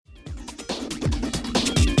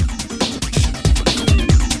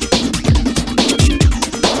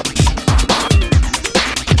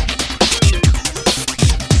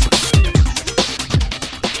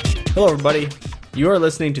Hello, everybody. You are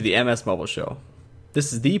listening to the MS Mobile Show.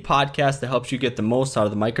 This is the podcast that helps you get the most out of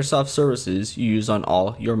the Microsoft services you use on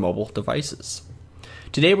all your mobile devices.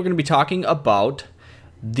 Today, we're going to be talking about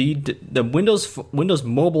the Windows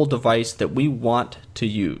mobile device that we want to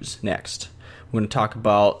use next. We're going to talk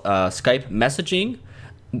about Skype messaging,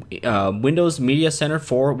 Windows Media Center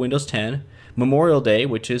for Windows 10, Memorial Day,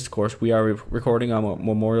 which is, of course, we are recording on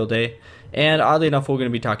Memorial Day, and oddly enough, we're going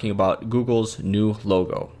to be talking about Google's new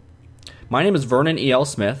logo. My name is Vernon E.L.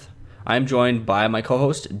 Smith. I'm joined by my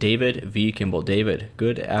co-host, David V. Kimball. David,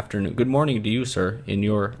 good afternoon. Good morning to you, sir, in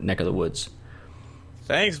your neck of the woods.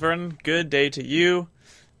 Thanks, Vernon. Good day to you.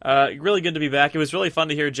 Really good to be back. It was really fun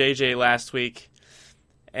to hear JJ last week.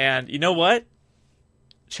 And you know what?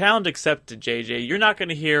 Challenge accepted, JJ. You're not going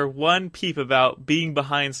to hear one peep about being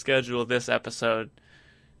behind schedule this episode.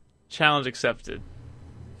 Challenge accepted.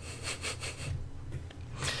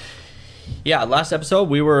 Yeah, last episode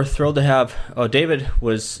we were thrilled to have... David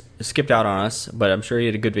was skipped out on us, but I'm sure he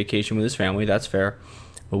had a good vacation with his family. That's fair.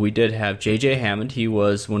 But we did have J.J. Hammond. He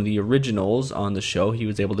was one of the originals on the show. He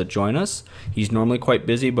was able to join us. He's normally quite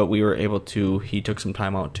busy, but we were able to... He took some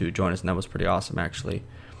time out to join us, and that was pretty awesome, actually.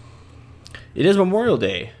 It is Memorial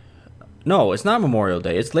Day. No, it's not Memorial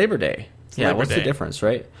Day. It's Labor Day. Labor what's Day. The difference,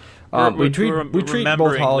 right? We treat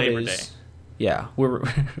both holidays... Yeah, we're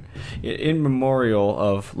in memorial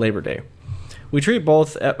of Labor Day. We treat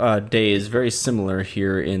both days very similar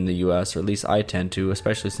here in the U.S., or at least I tend to,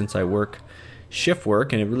 especially since I work shift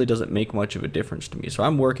work, and it really doesn't make much of a difference to me. So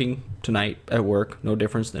I'm working tonight at work, no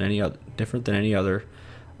different than any other.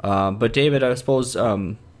 But David, I suppose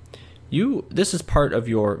this is part of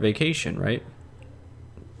your vacation, right?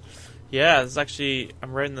 Yeah,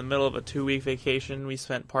 I'm right in the middle of a 2-week vacation. We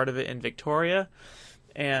spent part of it in Victoria,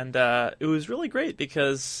 and it was really great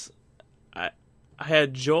because I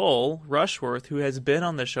had Joel Rushworth, who has been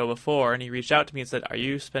on the show before, and he reached out to me and said, "Are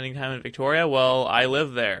you spending time in Victoria?" Well, I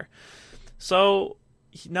live there. So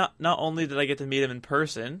not only did I get to meet him in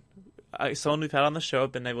person, someone we've had on the show,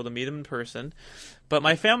 I've been able to meet him in person, but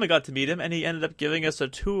my family got to meet him, and he ended up giving us a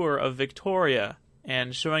tour of Victoria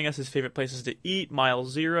and showing us his favorite places to eat, Mile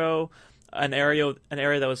Zero, an area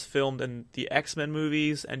that was filmed in the X-Men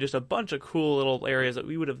movies, and just a bunch of cool little areas that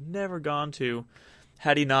we would have never gone to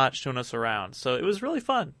had he not shown us around. So it was really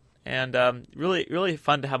fun, and really, really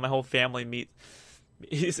fun to have my whole family meet.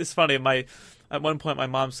 It's funny, at one point my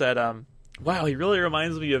mom said, "Wow, he really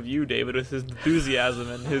reminds me of you, David, with his enthusiasm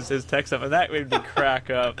and his tech stuff," and that made me crack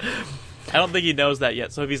up. I don't think he knows that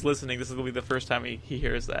yet, so if he's listening, this will be the first time he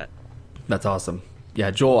hears that. That's awesome. Yeah,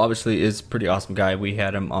 Joel obviously is a pretty awesome guy. We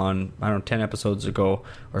had him on, 10 episodes ago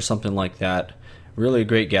or something like that. Really a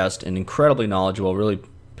great guest and incredibly knowledgeable. Really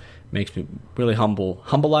makes me really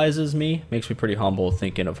humbleizes me. Makes me pretty humble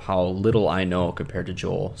thinking of how little I know compared to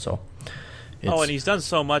Joel. So, and he's done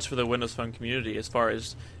so much for the Windows Phone community as far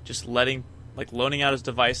as just loaning out his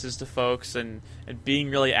devices to folks and being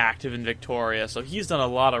really active in Victoria. So he's done a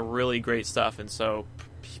lot of really great stuff, and so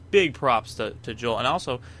big props to Joel. And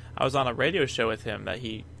also, I was on a radio show with him that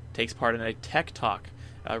he takes part in a Tech Talk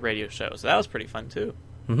radio show, so that was pretty fun too.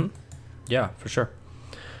 Mm-hmm. Yeah, for sure.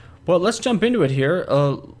 Well, let's jump into it here.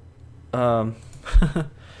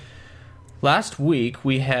 Last week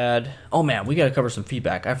we had... Oh man, we got to cover some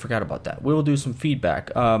feedback. I forgot about that. We will do some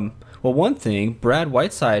feedback. Well, one thing, Brad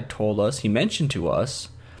Whiteside told us, he mentioned to us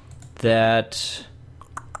that...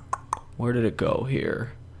 Where did it go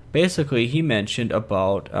here? Basically, he mentioned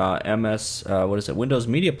about Windows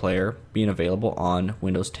Media Player being available on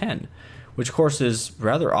Windows 10, which of course is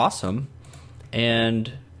rather awesome.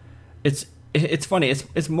 And it's funny.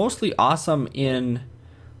 It's mostly awesome in,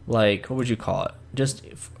 like, what would you call it? Just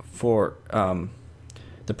for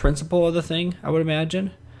the principle of the thing, I would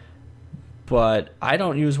imagine. But I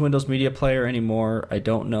don't use Windows Media Player anymore. I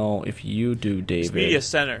don't know if you do, David. It's Media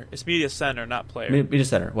Center. It's Media Center, not Player. Media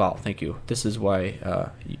Center. Wow, thank you. This is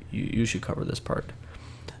why you should cover this part.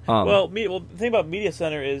 The thing about Media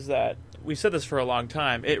Center is that we've said this for a long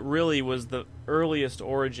time. It really was the earliest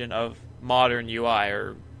origin of modern UI,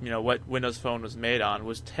 or what Windows Phone was made on,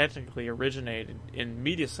 was technically originated in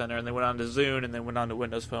Media Center, and then went on to Zune, and then went on to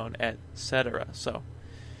Windows Phone, etc.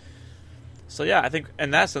 So yeah, I think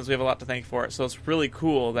in that sense we have a lot to thank for it. So it's really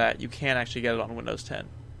cool that you can actually get it on Windows 10.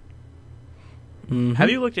 Mm-hmm. Have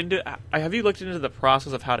you looked into the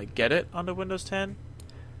process of how to get it onto Windows 10?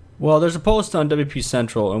 Well, there's a post on WP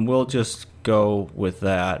Central, and we'll just go with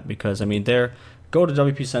that because go to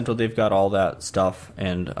WP Central. They've got all that stuff,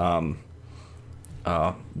 and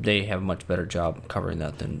they have a much better job covering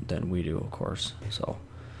that than we do, of course. So,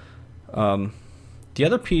 the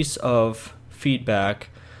other piece of feedback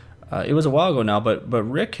it was a while ago now, but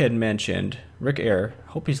Rick had mentioned, Rick Air,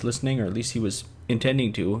 hope he's listening, or at least he was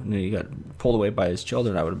intending to, and he got pulled away by his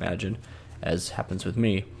children, I would imagine, as happens with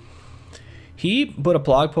me. He put a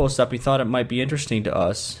blog post up. He thought it might be interesting to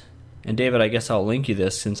us, and David, I guess I'll link you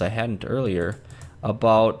this since I hadn't earlier,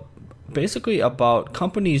 about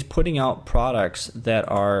companies putting out products that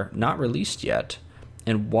are not released yet,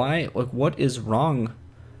 and why, like, what is wrong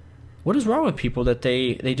with people that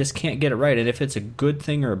they just can't get it right, and if it's a good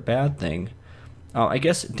thing or a bad thing. I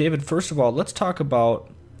guess, David, first of all, let's talk about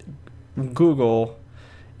Google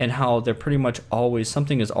and how they're pretty much always,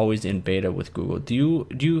 something is always in beta with Google. Do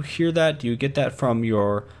you hear that? Do you get that from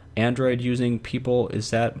your Android using people? Is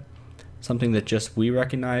that something that just we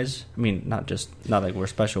recognize? I mean, not like we're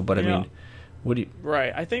special, but I mean, what do you...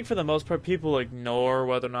 Right. I think for the most part, people ignore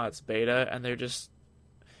whether or not it's beta, and they're just,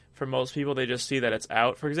 for most people, they just see that it's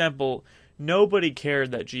out. For example, nobody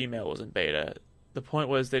cared that Gmail was in beta. The point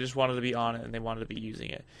was they just wanted to be on it and they wanted to be using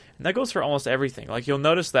it. And that goes for almost everything. Like, you'll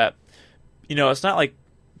notice that, it's not like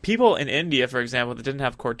people in India, for example, that didn't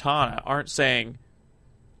have Cortana aren't saying,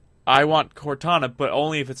 I want Cortana, but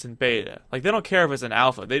only if it's in beta. Like, they don't care if it's in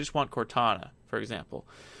alpha. They just want Cortana, for example.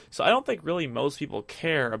 So I don't think really most people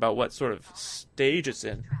care about what sort of stage it's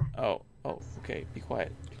in. Oh, okay, be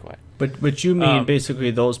quiet. But you mean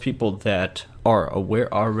basically those people that are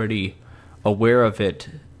already aware of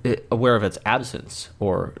its absence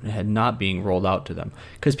or had not being rolled out to them.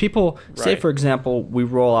 Because people, say for example, we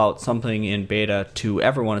roll out something in beta to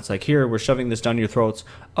everyone. It's like, here, we're shoving this down your throats.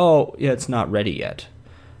 Oh, yeah, it's not ready yet.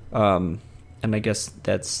 And I guess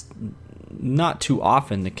that's not too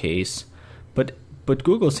often the case. But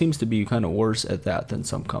Google seems to be kind of worse at that than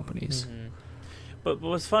some companies. Mm-hmm. But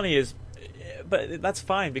what's funny is, but that's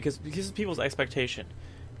fine because of people's expectation.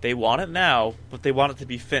 They want it now, but they want it to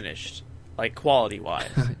be finished, like quality-wise.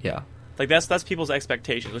 Yeah. Like that's people's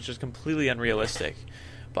expectations, which is completely unrealistic.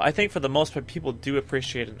 But I think for the most part, people do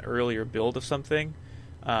appreciate an earlier build of something,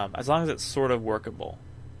 as long as it's sort of workable.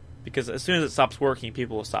 Because as soon as it stops working,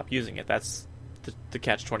 people will stop using it. That's the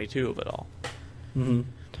catch-22 of it all. Mm-hmm.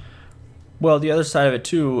 Well, the other side of it,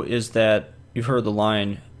 too, is that you've heard the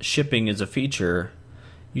line, shipping is a feature.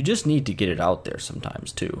 You just need to get it out there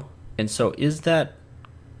sometimes, too. And so is that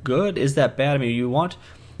good? Is that bad? I mean,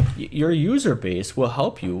 your user base will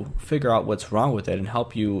help you figure out what's wrong with it and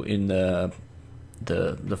help you in the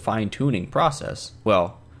fine-tuning process.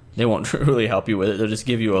 Well, they won't really help you with it. They'll just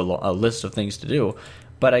give you a list of things to do.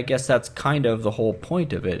 But I guess that's kind of the whole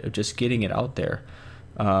point of it, of just getting it out there.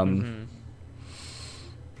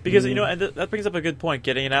 Because, and that brings up a good point,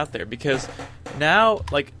 getting it out there. Because now,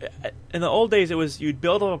 like, in the old days, it was you'd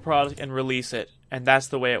build up a product and release it, and that's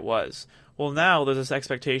the way it was. Well, now there's this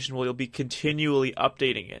expectation where you'll be continually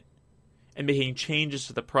updating it and making changes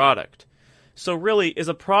to the product. So really, is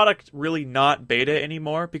a product really not beta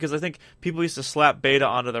anymore? Because I think people used to slap beta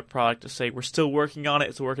onto their product to say, we're still working on it,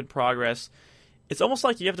 it's a work in progress. It's almost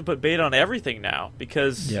like you have to put beta on everything now,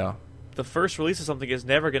 because the first release of something is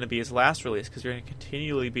never going to be its last release, because you're going to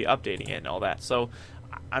continually be updating it and all that. So,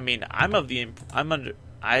 I mean, I'm of the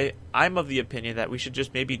opinion that we should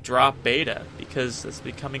just maybe drop beta, because it's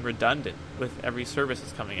becoming redundant with every service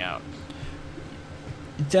that's coming out.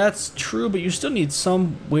 That's true, but you still need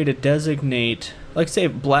some way to designate, like, say,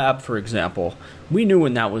 Blab, for example. We knew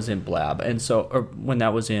when that was in Blab, or when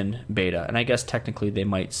that was in beta, and I guess technically they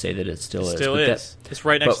might say that it still is. Still is. It's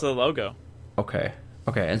right next to the logo. Okay,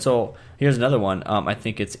 and so here's another one. I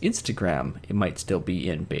think it's Instagram. It might still be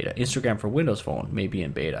in beta. Instagram for Windows Phone may be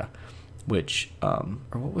in beta, which, or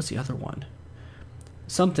what was the other one?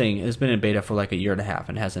 Something has been in beta for like a year and a half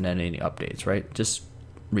and hasn't had any updates, right? Just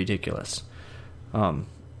ridiculous.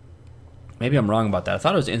 Maybe I'm wrong about that. I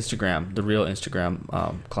thought it was Instagram, the real Instagram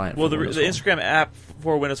client. Well, the Instagram app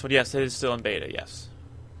for Windows Phone, yes, it is still in beta, yes.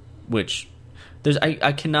 Which,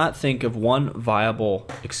 I cannot think of one viable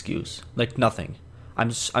excuse. Like, nothing.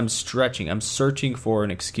 I'm stretching. I'm searching for an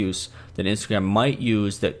excuse that Instagram might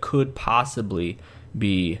use that could possibly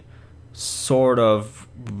be sort of,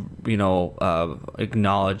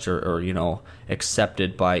 acknowledged or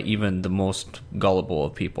accepted by even the most gullible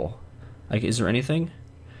of people. Like, is there anything?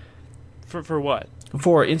 For what?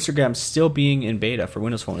 For Instagram still being in beta for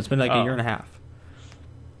Windows Phone. It's been like a year and a half.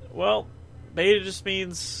 Well, beta just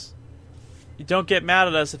means you don't get mad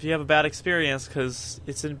at us if you have a bad experience because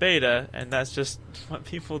it's in beta, and that's just what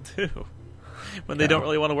people do when they don't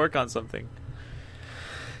really want to work on something.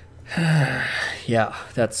 Yeah,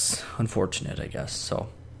 that's unfortunate, I guess. So,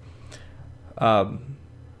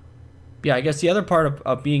 yeah, I guess the other part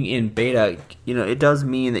of being in beta, it does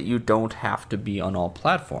mean that you don't have to be on all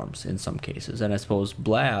platforms in some cases. And I suppose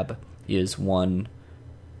Blab is one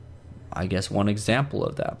I guess, one example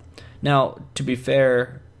of that. Now, to be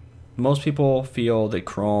fair, most people feel that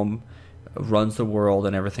Chrome runs the world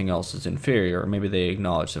and everything else is inferior. Or maybe they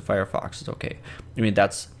acknowledge that Firefox is okay. I mean,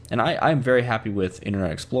 I'm very happy with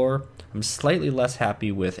Internet Explorer. I'm slightly less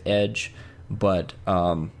happy with Edge, but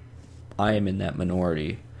I am in that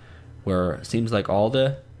minority where it seems like all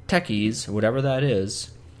the techies, whatever that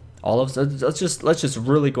is, let's just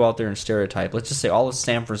really go out there and stereotype. Let's just say all of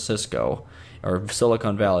San Francisco or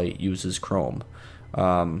Silicon Valley uses Chrome.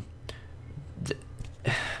 How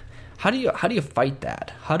do you fight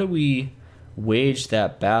that? How do we wage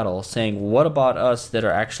that battle, saying, what about us that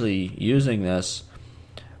are actually using this?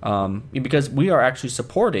 Because we are actually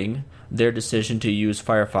supporting their decision to use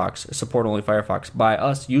Firefox, support only Firefox, by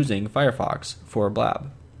us using Firefox for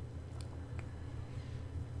Blab.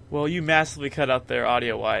 Well, you massively cut out there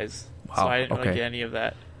audio-wise, Wow, so I didn't okay. really get any of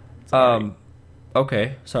that. Sorry.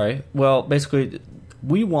 Okay, sorry. Well, basically,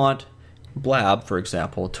 we want Blab, for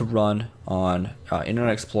example, to run on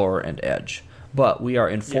Internet Explorer and Edge, but we are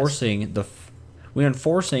enforcing the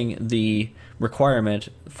requirement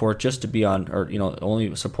for it just to be on, or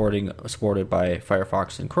only supported by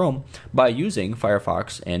Firefox and Chrome by using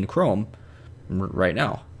Firefox and Chrome right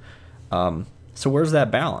now. So where's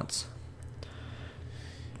that balance?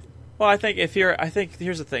 Well, I think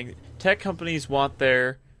here's the thing: tech companies want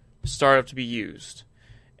their startup to be used,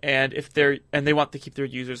 and they want to keep their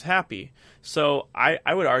users happy. So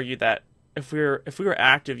I would argue that if we were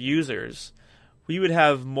active users, we would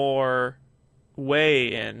have more way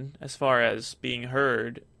in as far as being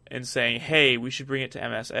heard and saying, hey, we should bring it to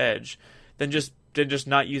MS Edge, than just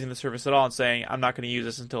not using the service at all and saying, I'm not going to use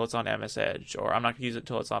this until it's on MS Edge, or I'm not going to use it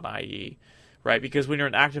until it's on IE, right? Because when you're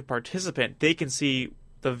an active participant, they can see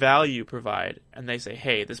the value you provide, and they say,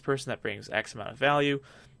 hey, this person that brings X amount of value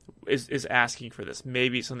is asking for this.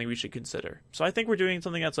 Maybe it's something we should consider. So I think we're doing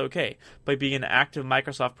something that's okay. By being an active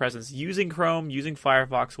Microsoft presence, using Chrome, using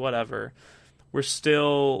Firefox, whatever, we're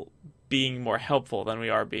still being more helpful than we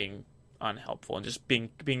are being unhelpful and just being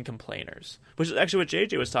complainers, which is actually what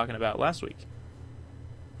JJ was talking about last week.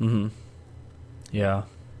 Mm-hmm. Yeah.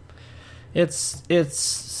 It's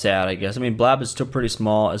sad, I guess. I mean, Blab is still pretty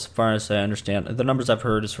small as far as I understand. The numbers I've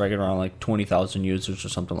heard is right around like 20,000 users or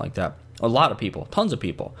something like that. A lot of people, tons of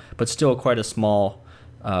people, but still quite a small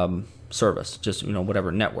service, just,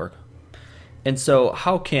 whatever, network. And so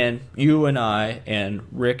how can you and I and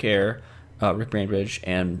Rick Bainbridge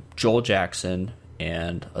and Joel Jackson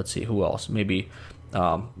and let's see, who else? Maybe,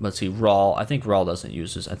 Rawl. I think Rawl doesn't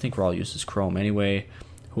use this. I think Rawl uses Chrome anyway.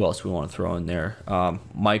 Who else do we want to throw in there?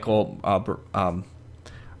 Michael, I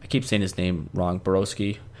keep saying his name wrong,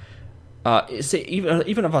 Borowski. Say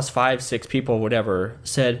even of us 5, 6 people, whatever,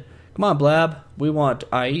 said, come on, Blab, we want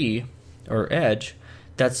IE or Edge.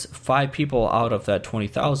 That's 5 people out of that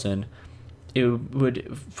 20,000. It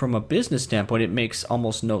would, from a business standpoint, it makes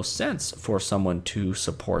almost no sense for someone to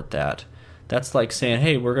support that. That's like saying,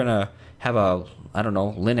 hey, we're going to have a,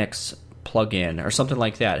 Linux plugin or something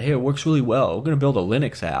like that. Hey, it works really well. We're going to build a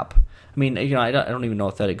Linux app. I mean, I don't even know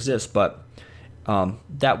if that exists, but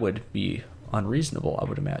that would be unreasonable, I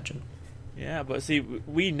would imagine. Yeah, but see,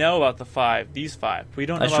 we know about these 5. We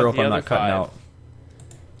don't know I about sure hope the I'm other not cutting 5. out.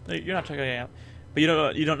 No, you're not talking out. But you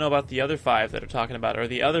don't know about the other 5 that are talking about it, or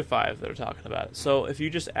the other 5 that are talking about it. So if you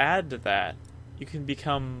just add to that, you can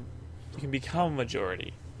become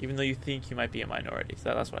majority, even though you think you might be a minority.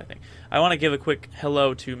 So that's what I think. I want to give a quick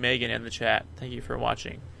hello to Megan in the chat. Thank you for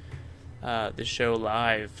watching this show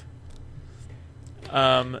live.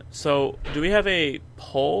 So do we have a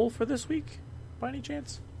poll for this week, by any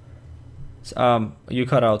chance? You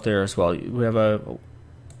cut out there as well. We have a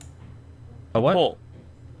what?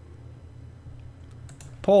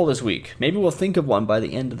 Poll this week. Maybe we'll think of one by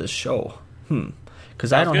the end of the show.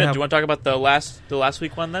 Because I don't have. Do you want to talk about the last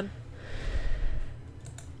week one then?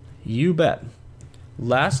 You bet.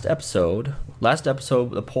 Last episode,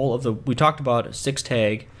 the poll we talked about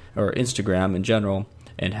 6TAG or Instagram in general,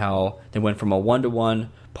 and how they went from a 1-to-1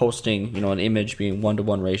 posting, an image being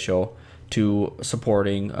 1-to-1 ratio, to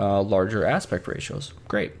supporting larger aspect ratios.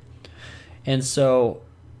 Great. And so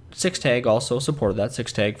 6TAG also supported that,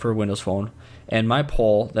 6TAG for Windows Phone. And the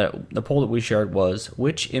poll that we shared was,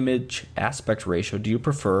 which image aspect ratio do you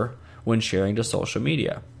prefer when sharing to social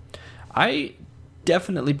media? I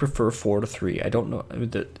definitely prefer 4:3. I don't know. I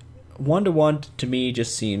mean, the 1-to-1 to me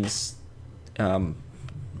just seems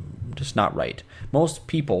just not right. Most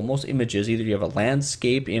images, either you have a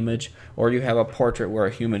landscape image or you have a portrait where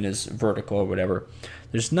a human is vertical or whatever.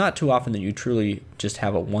 There's not too often that you truly just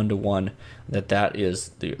have a 1-to-1, that is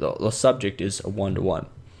the subject is a 1-to-1.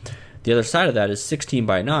 The other side of that is 16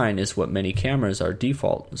 by 9 is what many cameras are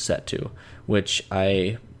default set to, which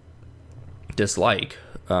I dislike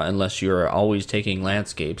unless you're always taking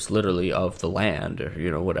landscapes literally of the land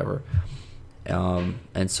or whatever.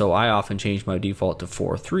 And so I often change my default to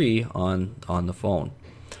 4:3 on the phone.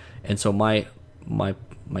 And so my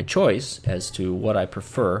choice as to what I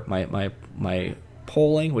prefer, my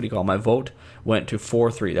polling, my vote went to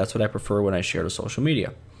 4:3. That's what I prefer when I share to social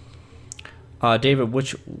media. David,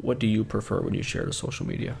 what do you prefer when you share to social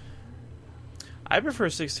media? I prefer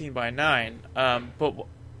 16 by 9, but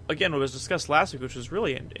again, what was discussed last week, which was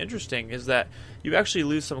really interesting, is that you actually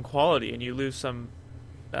lose some quality and you lose some,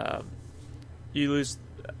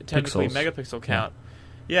 technically Pixels. megapixel count.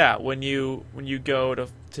 Yeah, when you go to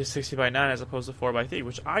 16 by 9 as opposed to 4 by 3,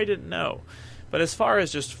 which I didn't know. But as far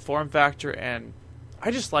as just form factor, and I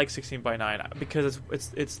just like 16 by 9 because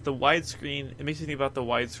it's the widescreen. It makes me think about the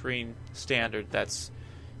widescreen standard that's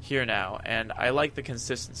here now, and I like the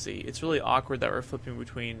consistency. It's really awkward that we're flipping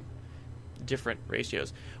between different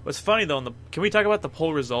ratios. What's funny though, can we talk about the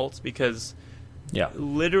poll results? Because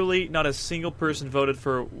literally not a single person voted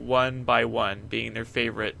for 1 by 1 being their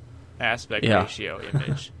favorite aspect ratio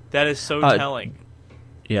image. That is so telling.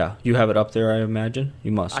 Yeah, you have it up there, I imagine.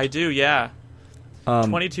 You must. I do, yeah.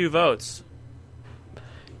 22 votes.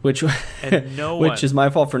 Which and no which is my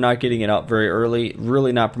fault for not getting it out very early.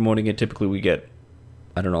 Really not promoting it. Typically we get,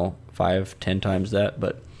 I don't know, 5-10 times that,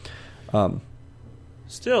 but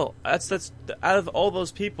still, that's out of all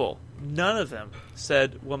those people, none of them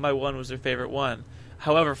said 1 by 1 was their favorite one.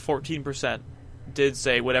 However, 14% did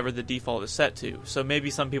say whatever the default is set to. So maybe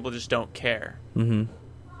some people just don't care. Mm-hmm.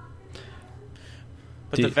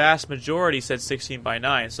 But the vast majority said 16 by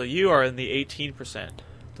 9. So you are in the 18%,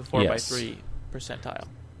 the 4 by 3 percentile.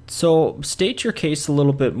 So state your case a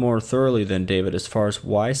little bit more thoroughly then, David, as far as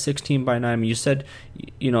why 16 by 9. I mean, you said,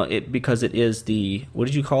 it because it is the, what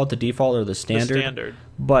did you call it, the default or the standard? The standard.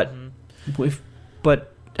 But,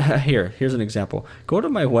 here's an example. Go to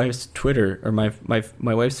my wife's Twitter or my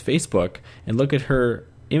wife's Facebook and look at her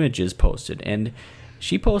images posted. And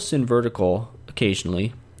she posts in vertical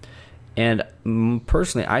occasionally. And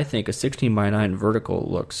personally, I think a 16 by 9 vertical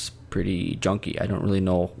looks pretty junky. I don't really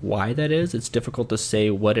know why that is. It's difficult to say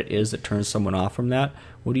what it is that turns someone off from that.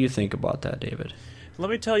 What do you think about that, David? Let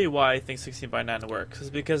me tell you why I think 16 by 9 works. It's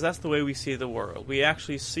because that's the way we see the world. We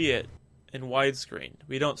actually see it in widescreen.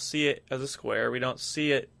 We don't see it as a square. We don't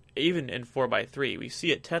see it even in 4 by 3. We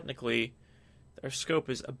see it technically, our scope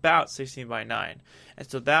is about 16 by 9. And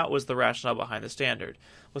so that was the rationale behind the standard.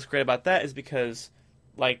 What's great about that is because,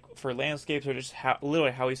 like, for landscapes or just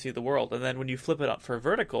literally how we see the world, and then when you flip it up for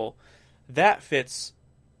vertical, that fits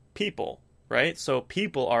people, right? So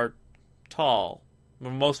people are tall.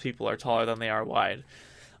 Well, most people are taller than they are wide.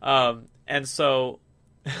 And so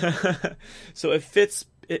so it fits.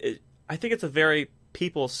 I think it's a very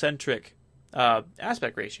people-centric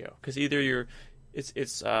aspect ratio, because either it's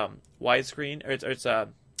widescreen, or it's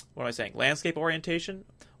what am I saying? Landscape orientation,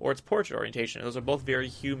 or it's portrait orientation. Those are both very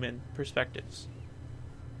human perspectives.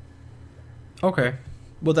 Okay.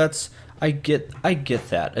 Well, I get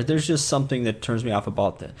that. There's just something that turns me off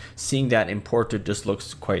about that. Seeing that in portrait just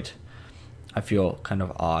looks quite, I feel kind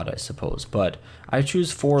of odd, I suppose. But I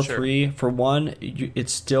choose 4:3. Sure. For one,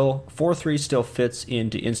 it's still 4:3 still fits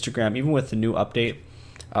into Instagram, even with the new update.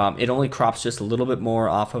 It only crops just a little bit more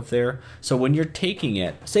off of there. So when you're taking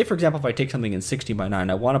it, say for example, if I take something in 16 by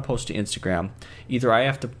 9, I want to post to Instagram. Either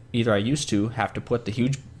I used to have to put the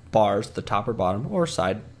huge bars, the top or bottom, or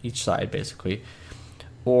each side basically,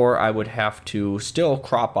 or I would have to still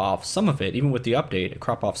crop off some of it, even with the update,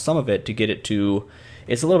 crop off some of it to get it to,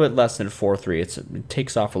 it's a little bit less than 4:3. It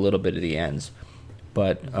takes off a little bit of the ends,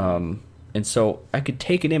 but and so I could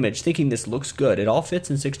take an image thinking this looks good, it all fits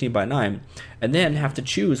in 16 by 9, and then have to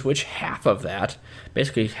choose which half of that,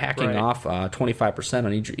 basically hacking off 25%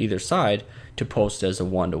 on either side, to post as a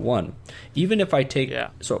 1-to-1. Even if I take,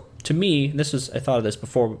 so to me, I thought of this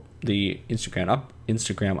before the Instagram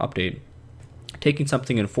update. Taking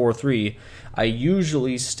something in 4:3, I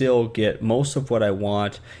usually still get most of what I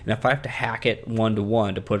want, and if I have to hack it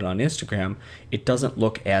 1-to-1 to put it on Instagram, it doesn't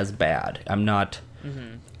look as bad. I'm not,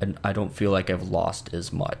 and I don't feel like I've lost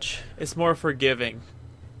as much. It's more forgiving.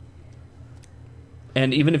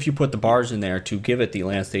 And even if you put the bars in there to give it the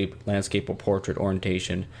landscape or portrait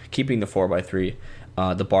orientation, keeping the 4:3,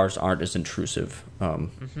 the bars aren't as intrusive.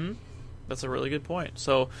 That's a really good point.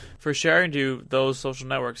 So for sharing to those social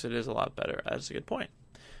networks, it is a lot better. That's a good point.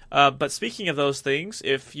 But speaking of those things,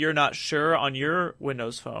 if you're not sure on your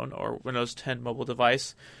Windows Phone or Windows 10 mobile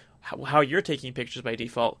device how you're taking pictures by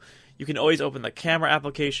default, you can always open the camera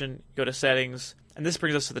application, go to settings, and this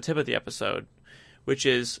brings us to the tip of the episode, which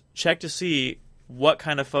is check to see what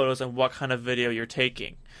kind of photos and what kind of video you're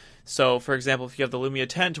taking. So, for example, if you have the Lumia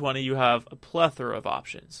 1020, you have a plethora of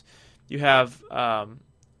options. You have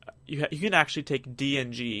you can actually take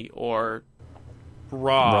DNG or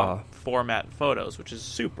raw format photos, which is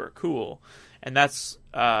super cool. And that's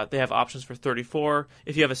they have options for 34.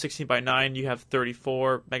 If you have a 16:9, you have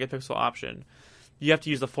 34 megapixel option. You have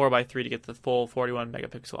to use the 4:3 to get the full 41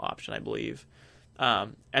 megapixel option, I believe.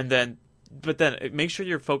 But then make sure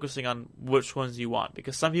you're focusing on which ones you want,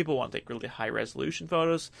 because some people want like really high resolution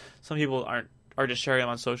photos. Some people are just sharing them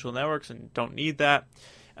on social networks and don't need that.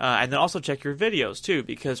 And then also check your videos too,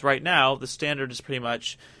 because right now the standard is pretty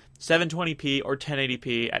much 720p or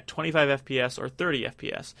 1080p at 25 FPS or 30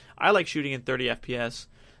 FPS. I like shooting in 30 FPS.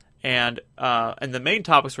 And the main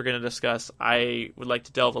topics we're going to discuss, I would like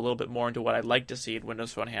to delve a little bit more into what I'd like to see in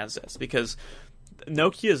Windows Phone handsets, because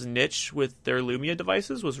Nokia's niche with their Lumia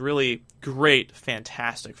devices was really great,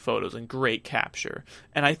 fantastic photos and great capture.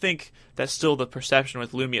 And I think that's still the perception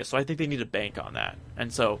with Lumia, so I think they need to bank on that.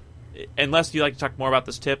 And so, unless you'd like to talk more about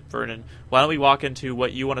this tip, Vernon, why don't we walk into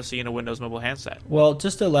what you want to see in a Windows Mobile handset? Well,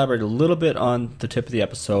 just to elaborate a little bit on the tip of the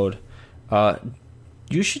episode,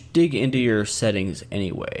 you should dig into your settings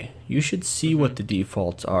anyway. You should see what the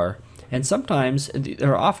defaults are. And sometimes,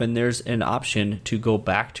 or often, there's an option to go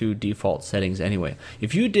back to default settings anyway.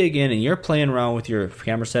 If you dig in and you're playing around with your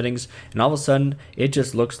camera settings, and all of a sudden it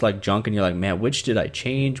just looks like junk, and you're like, man, which did I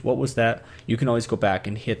change? What was that? You can always go back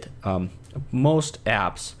and hit most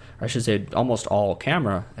apps, or I should say almost all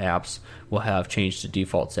camera apps will have changed to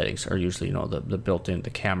default settings, or usually, the built-in, the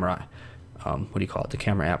camera, the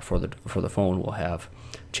camera app for the phone will have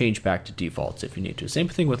changed back to defaults if you need to. Same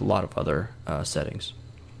thing with a lot of other settings.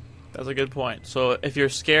 That's a good point. So if you're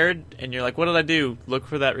scared and you're like, what did I do? Look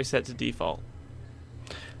for that reset to default.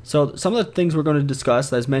 So some of the things we're going to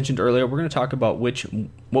discuss, as mentioned earlier, we're going to talk about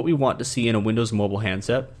what we want to see in a Windows Mobile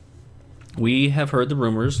handset. We have heard the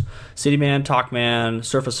rumors, CityMan, TalkMan,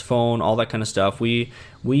 Surface Phone, all that kind of stuff. We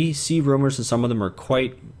see rumors, and some of them are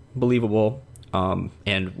quite believable,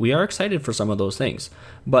 and we are excited for some of those things.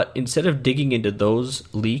 But instead of digging into those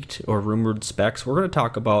leaked or rumored specs, we're going to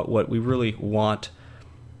talk about what we really want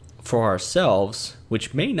for ourselves,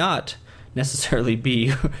 which may not necessarily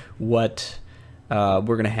be what we're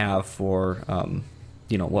going to have for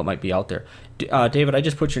what might be out there. David, I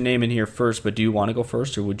just put your name in here first, but do you want to go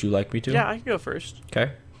first, or would you like me to? Yeah, I can go first.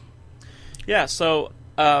 Okay. Yeah, so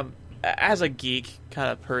as a geek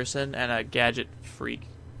kind of person and a gadget freak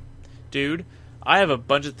dude, I have a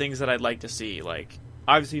bunch of things that I'd like to see. Like,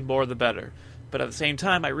 obviously more the better. But at the same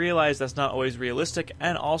time, I realize that's not always realistic,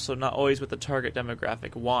 and also not always what the target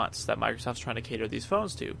demographic wants that Microsoft's trying to cater these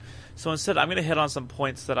phones to. So instead, I'm going to hit on some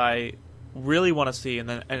points that I really want to see in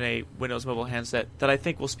a Windows Mobile handset that I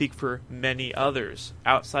think will speak for many others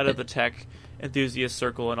outside of the tech enthusiast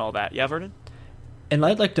circle and all that. Yeah, Vernon? And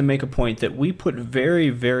I'd like to make a point that we put very,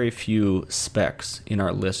 very few specs in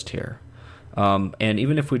our list here. And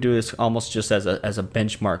even if we do this almost just as a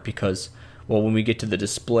benchmark, because, well, when we get to the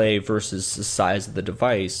display versus the size of the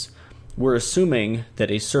device, we're assuming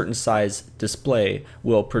that a certain size display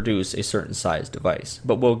will produce a certain size device.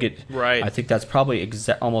 But we'll get right. I think that's probably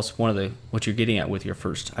almost one of what you're getting at with your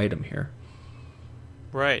first item here.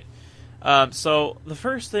 Right. So the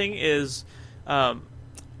first thing is,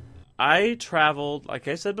 I traveled, like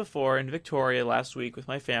I said before, in Victoria last week with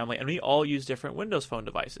my family, and we all use different Windows Phone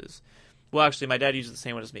devices. Well, actually, my dad uses the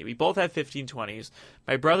same one as me. We both have 1520s.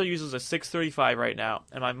 My brother uses a 635 right now,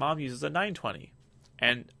 and my mom uses a 920.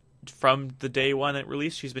 And from the day one it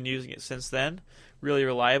released, she's been using it since then. Really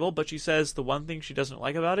reliable, but she says the one thing she doesn't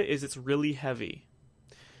like about it is it's really heavy.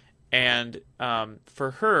 And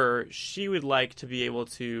for her, she would like to be able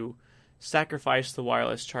to sacrifice the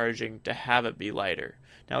wireless charging to have it be lighter.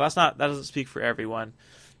 Now, that doesn't speak for everyone,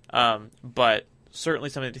 but certainly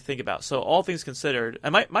something to think about. So all things considered,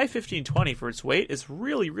 and my 1520 for its weight is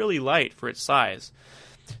really, really light for its size.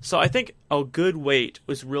 So I think a good weight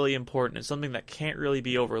was really important and something that can't really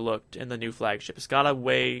be overlooked in the new flagship. It's got to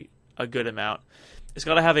weigh a good amount. It's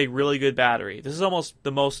got to have a really good battery. This is almost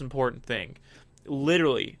the most important thing.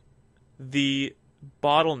 Literally, the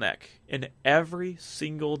bottleneck in every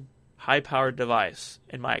single high-powered device,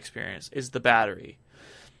 in my experience, is the battery.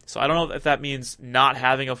 So I don't know if that means not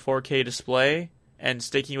having a 4K display and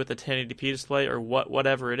sticking with the 1080p display or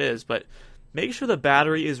whatever it is, but make sure the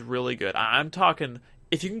battery is really good. I'm talking,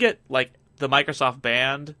 if you can get like the Microsoft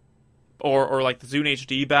Band or like the Zune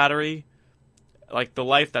HD battery, like the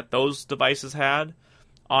life that those devices had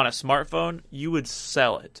on a smartphone, you would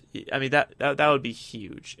sell it. I mean, that would be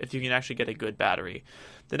huge if you can actually get a good battery.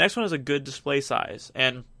 The next one is a good display size,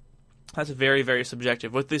 and that's very, very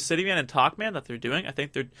subjective. With the CityMan and TalkMan that they're doing, I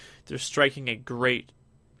think they're striking a great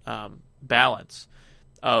balance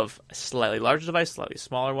of a slightly larger device, slightly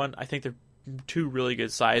smaller one. I think they're two really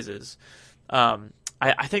good sizes.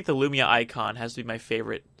 I think the Lumia Icon has to be my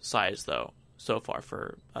favorite size, though, so far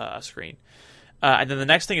for a screen. And then the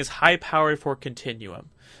next thing is high power for Continuum.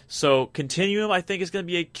 So Continuum, I think, is going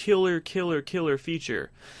to be a killer feature.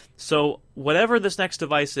 So whatever this next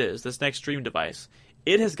device is, this next stream device,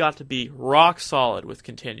 it has got to be rock solid with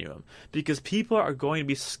Continuum, because people are going to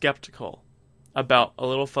be skeptical about a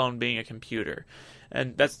little phone being a computer.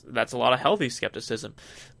 And that's a lot of healthy skepticism.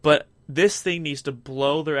 But this thing needs to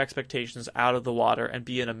blow their expectations out of the water and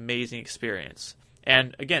be an amazing experience.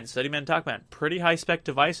 And again, CityMan and TalkMan, pretty high-spec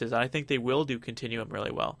devices, and I think they will do Continuum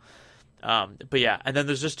really well. But yeah, and then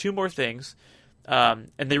there's just two more things,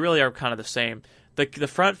 and they really are kind of the same. The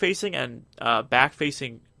front-facing and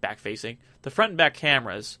back-facing, the front and back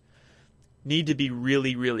cameras need to be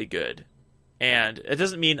really, really good. And it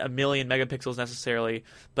doesn't mean 1,000,000 megapixels necessarily,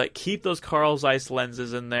 but keep those Carl Zeiss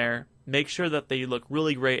lenses in there. Make sure that they look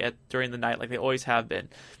really great during the night like they always have been.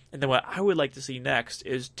 And then what I would like to see next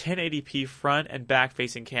is 1080p front and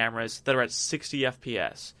back-facing cameras that are at 60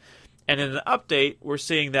 FPS. And in an update, we're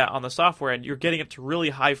seeing that on the software, and you're getting up to really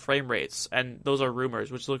high frame rates, and those are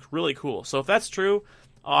rumors, which look really cool. So if that's true,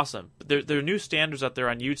 awesome. But there are new standards out there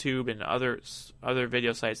on YouTube and other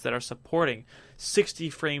video sites that are supporting 60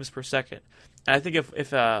 frames per second. And I think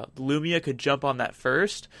if Lumia could jump on that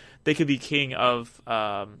first, they could be king of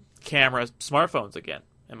camera smartphones again,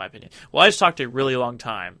 in my opinion. Well, I just talked a really long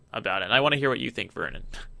time about it, and I want to hear what you think, Vernon.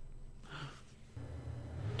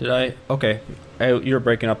 Did I? Okay. You were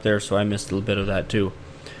breaking up there, so I missed a little bit of that, too.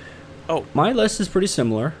 Oh. My list is pretty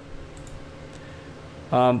similar.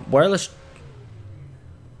 Wireless...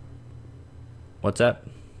 What's that?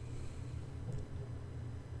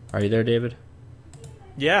 Are you there, David?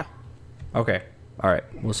 Yeah. Okay. All right.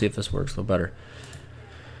 We'll see if this works a little better.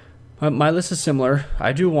 My list is similar.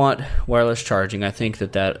 I do want wireless charging. I think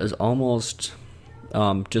that is almost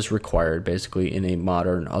just required, basically, in a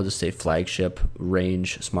modern, I'll just say, flagship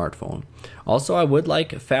range smartphone. Also, I would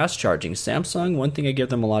like fast charging. Samsung, one thing I give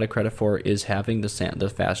them a lot of credit for is having the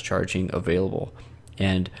fast charging available.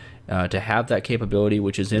 And to have that capability,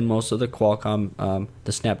 which is in most of the Qualcomm,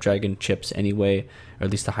 the Snapdragon chips anyway, or at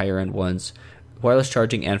least the higher end ones, wireless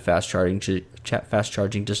charging and fast charging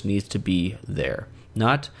just needs to be there.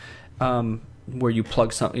 Not where you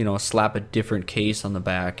plug slap a different case on the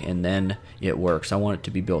back and then it works. I want it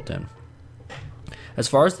to be built in. As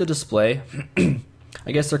far as the display,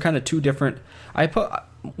 I guess they're kind of two different. I put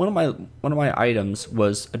one of my items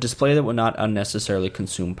was a display that would not unnecessarily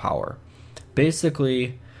consume power.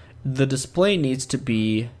 Basically, the display needs to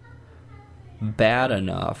be bad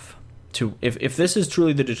enough to, if this is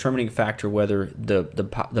truly the determining factor whether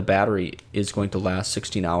the battery is going to last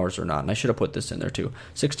 16 hours or not, and I should have put this in there too.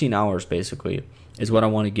 16 hours basically is what I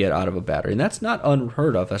want to get out of a battery, and that's not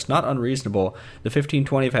unheard of. That's not unreasonable. The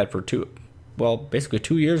 1520 I've had for basically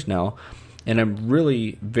 2 years now, and I'm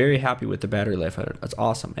really very happy with the battery life. That's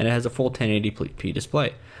awesome, and it has a full 1080p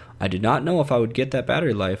display. I did not know if I would get that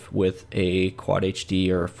battery life with a Quad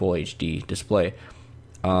HD or a Full HD display.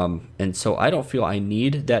 And so I don't feel I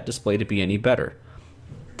need that display to be any better.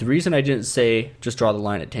 The reason I didn't say just draw the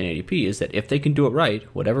line at 1080p is that if they can do it right,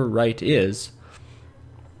 whatever right is,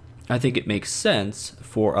 I think it makes sense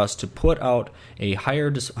for us to put out a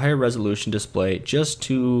higher resolution display just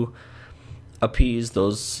to appease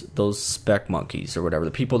those spec monkeys or whatever,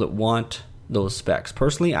 the people that want those specs.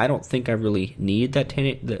 Personally, I don't think I really need that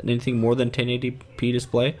anything more than 1080p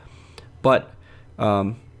display, but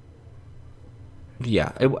I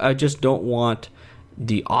just don't want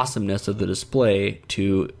the awesomeness of the display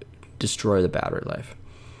to destroy the battery life.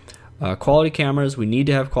 Quality cameras, we need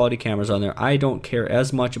to have quality cameras on there. I don't care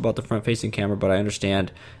as much about the front-facing camera, but I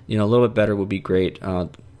understand, a little bit better would be great.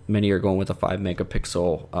 Many are going with a 5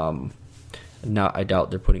 megapixel. I doubt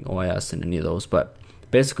they're putting OIS in any of those, but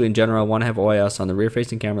basically in general, I want to have OIS on the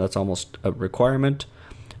rear-facing camera. That's almost a requirement.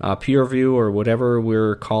 PureView or whatever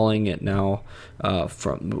we're calling it now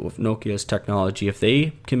from Nokia's technology, if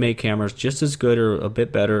they can make cameras just as good or a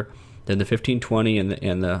bit better than the 1520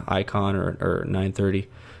 and the Icon or 930,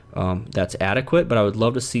 that's adequate, but I would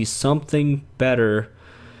love to see something better.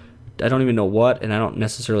 I don't even know what, and I don't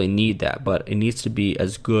necessarily need that, but it needs to be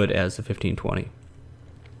as good as the 1520.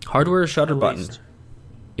 Hardware shutter button.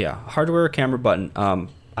 Yeah, hardware camera button.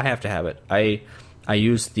 I have to have it. I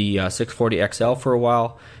used the 640 XL for a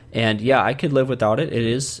while, And yeah, I could live without it. It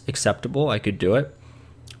is acceptable. I could do it.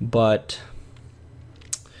 But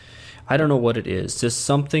I don't know what it is. Just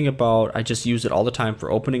something about, I just use it all the time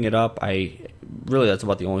for opening it up. That's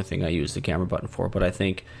about the only thing I use the camera button for, but I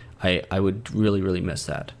think I would really, really miss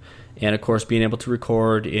that. And of course, being able to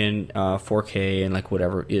record in 4K and like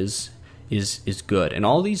whatever is good. And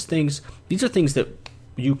all these things, these are things that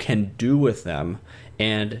you can do with them.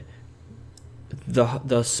 And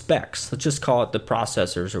the specs, let's just call it the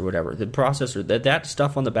processors or whatever, the processor, that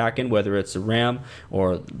stuff on the back end, whether it's the RAM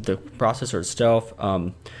or the processor itself,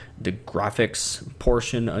 the graphics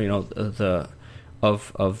portion, the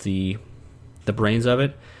brains of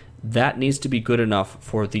it, that needs to be good enough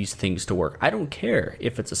for these things to work. I don't care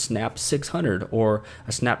if it's a Snap 600 or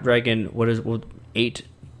a Snapdragon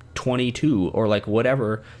 822 or like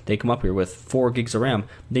whatever they come up here with, 4 gigs of RAM.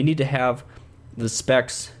 They need to have the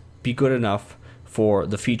specs be good enough for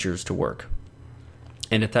the features to work.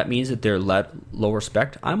 And if that means that they're lower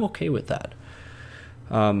spec, I'm okay with that.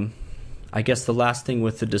 I guess the last thing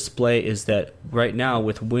with the display is that right now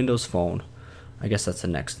with Windows Phone, I guess that's the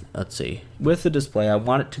next, let's see. With the display, I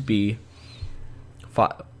want it to be,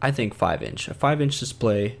 5 inch. A 5-inch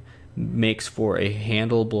display makes for a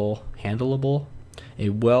handleable,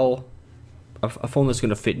 a phone that's going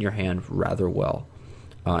to fit in your hand rather well.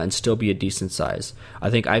 And still be a decent size. I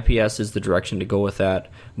think IPS is the direction to go with that.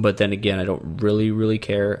 But then again, I don't really, really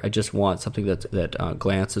care. I just want something that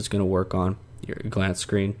Glance is going to work on, your Glance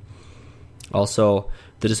screen. Also,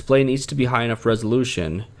 the display needs to be high enough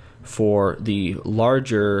resolution for the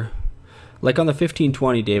larger, like on the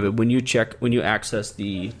 1520, David, when you access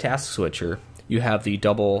the task switcher, you have the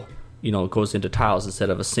double, it goes into tiles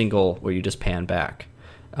instead of a single where you just pan back.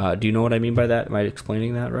 Do you know what I mean by that? Am I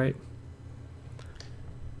explaining that right?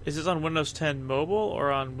 Is this on Windows 10 Mobile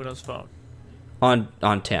or on Windows Phone? On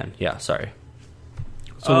 10, yeah, sorry.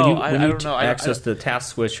 So when you access the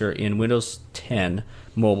task switcher in Windows 10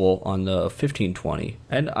 Mobile on the 1520,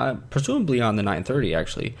 and presumably on the 930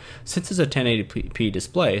 actually, since it's a 1080p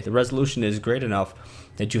display, the resolution is great enough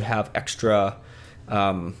that you have extra,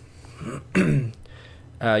 you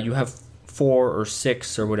have 4 or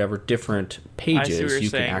 6 or whatever different pages you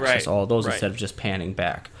can access all of those instead of just panning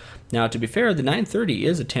back. Now, to be fair, the 930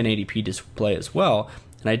 is a 1080p display as well,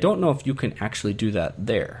 and I don't know if you can actually do that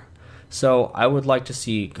there. So I would like to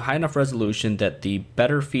see high enough resolution that the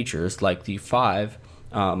better features, like the 5,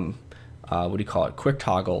 quick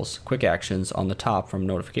toggles, quick actions on the top from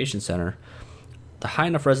Notification Center, the high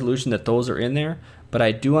enough resolution that those are in there. But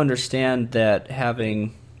I do understand that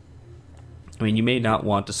you may not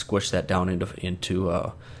want to squish that down into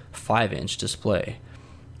a 5-inch display.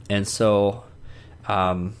 And so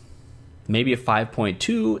maybe a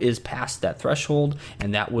 5.2 is past that threshold,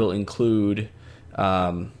 and that will include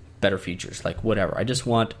better features, like whatever. I just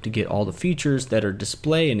want to get all the features that are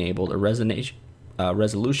display enabled or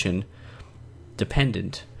resolution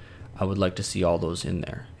dependent. I would like to see all those in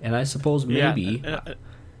there. And I suppose maybe...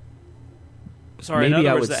 Sorry, in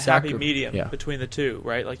other words, the happy medium between the two,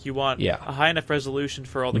 right? Like you want a high enough resolution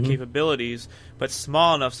for all the capabilities, but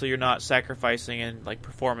small enough so you're not sacrificing in like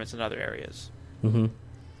performance in other areas. Mm-hmm.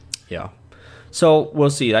 Yeah. So we'll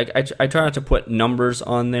see. I try not to put numbers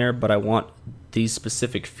on there, but I want these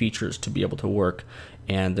specific features to be able to work,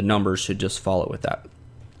 and the numbers should just follow with that.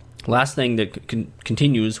 Last thing that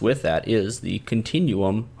continues with that is the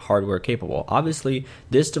Continuum hardware capable. Obviously,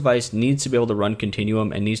 this device needs to be able to run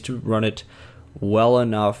Continuum and needs to run it well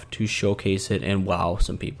enough to showcase it and wow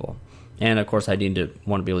some people. And of course, I need to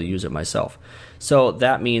want to be able to use it myself. So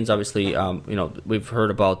that means obviously, we've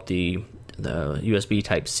heard about the USB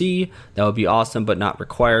Type-C. That would be awesome, but not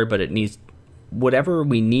required. But it needs whatever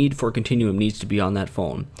we need for Continuum needs to be on that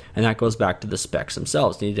phone, and that goes back to the specs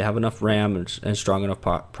themselves. You need to have enough RAM and strong enough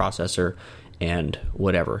processor and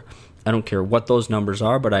whatever. I don't care what those numbers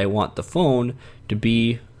are, but I want the phone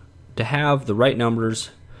to have the right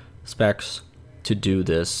numbers, specs to do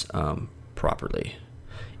this properly.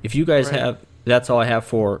 If you guys have, that's all I have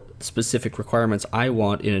for specific requirements I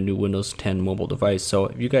want in a new Windows 10 mobile device. So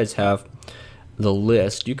if you guys have the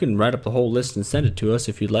list, you can write up the whole list and send it to us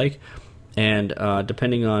if you'd like. And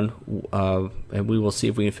depending on, and we will see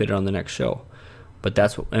if we can fit it on the next show. But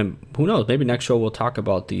and who knows, maybe next show we'll talk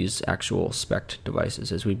about these actual spec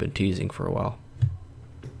devices as we've been teasing for a while.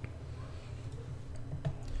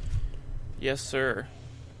 Yes, sir.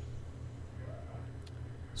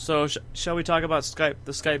 So shall we talk about the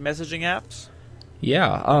Skype messaging apps?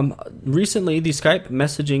 Yeah. Recently, the new Skype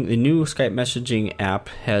messaging app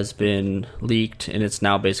has been leaked, and it's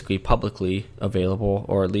now basically publicly available,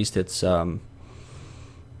 or at least it's available.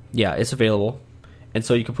 And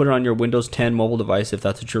so you can put it on your Windows 10 mobile device if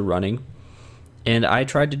that's what you're running. And I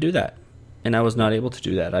tried to do that, and I was not able to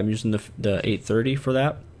do that. I'm using the 830 for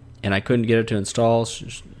that, and I couldn't get it to install,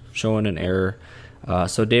 showing an error.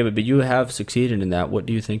 So, David, but you have succeeded in that. What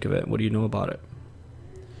do you think of it? What do you know about it?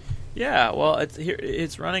 Yeah, well,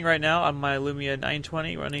 it's running right now on my Lumia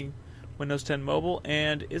 920, running Windows 10 Mobile,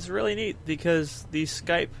 and it's really neat because the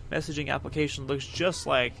Skype messaging application looks just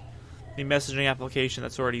like the messaging application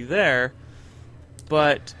that's already there,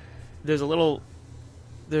 but there's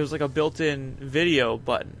like a built-in video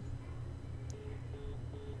button.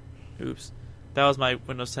 Oops. That was my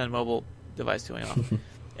Windows 10 Mobile device going off.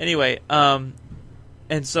 Anyway, and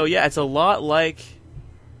so, yeah, it's a lot like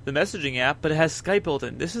the messaging app, but it has Skype built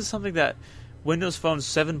in. This is something that Windows Phone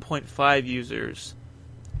 7.5 users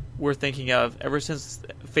were thinking of ever since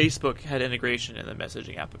Facebook had integration in the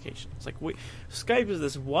messaging application. It's like, Skype is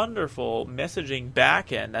this wonderful messaging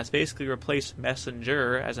backend that's basically replaced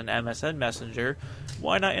Messenger as an MSN messenger.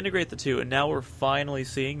 Why not integrate the two? And now we're finally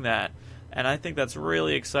seeing that. And I think that's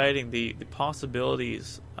really exciting. The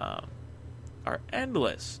possibilities are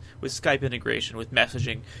endless with Skype integration, with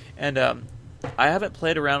messaging. And I haven't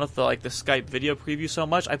played around with the Skype video preview so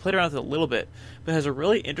much. I played around with it a little bit, but it has a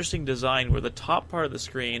really interesting design where the top part of the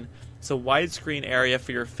screen is a widescreen area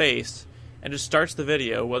for your face, and just starts the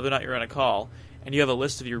video, whether or not you're on a call, and you have a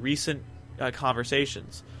list of your recent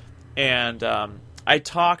conversations. And I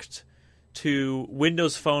talked to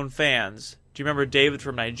Windows Phone fans. Do you remember David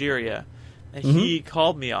from Nigeria? And he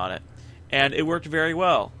called me on it, and it worked very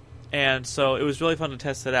well. And so it was really fun to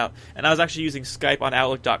test it out. And I was actually using Skype on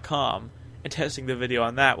Outlook.com and testing the video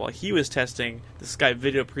on that while he was testing the Skype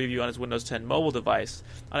video preview on his Windows 10 mobile device.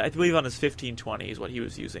 I believe on his 1520 is what he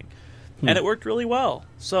was using. And it worked really well.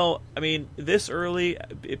 So, I mean, this early,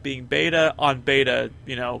 it being beta, on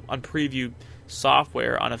preview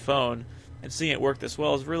software on a phone, and seeing it work this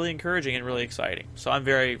well is really encouraging and really exciting. So I'm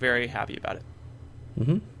very, very happy about it.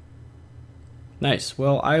 Mm-hmm. Nice.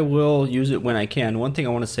 Well, I will use it when I can. One thing I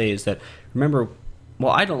want to say is that, remember,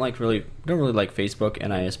 well, I don't really like Facebook,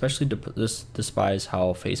 and I especially despise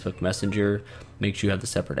how Facebook Messenger makes you have the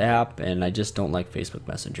separate app, and I just don't like Facebook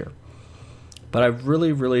Messenger. But I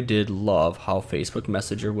really, really did love how Facebook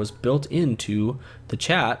Messenger was built into the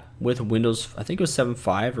chat with Windows, I think it was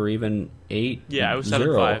 7.5 or even 8. Yeah, it was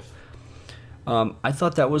 7.5. I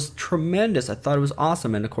thought that was tremendous. I thought it was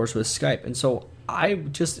awesome, and of course with Skype. And so I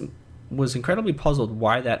just was incredibly puzzled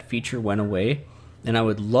why that feature went away, and I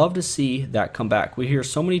would love to see that come back. We hear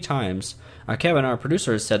so many times, Kevin, our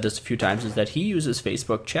producer, has said this a few times, is that he uses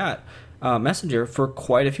Facebook chat Messenger for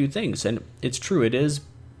quite a few things, and it's true. It is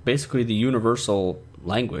basically the universal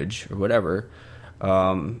language or whatever.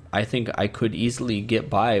 I think I could easily get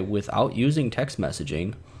by without using text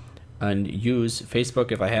messaging and use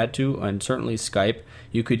Facebook if I had to, and certainly Skype.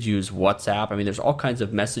 You could use WhatsApp. I mean, there's all kinds of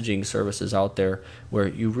messaging services out there where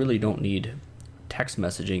you really don't need text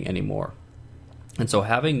messaging anymore. And so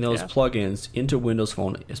having those plugins into Windows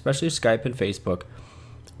Phone, especially Skype and Facebook,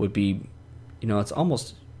 would be, it's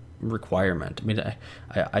almost a requirement. I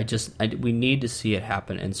mean, we need to see it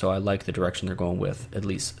happen, and so I like the direction they're going with, at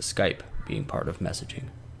least Skype being part of messaging,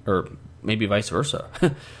 or maybe vice versa.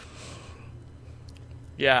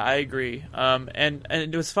 Yeah, I agree.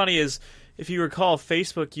 And what's funny is, if you recall,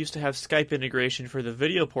 Facebook used to have Skype integration for the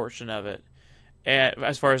video portion of it,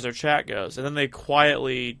 as far as their chat goes, and then they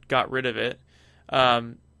quietly got rid of it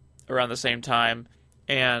around the same time.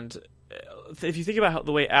 And if you think about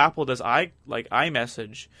the way Apple does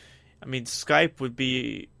iMessage, I mean, Skype would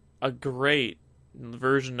be a great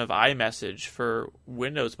version of iMessage for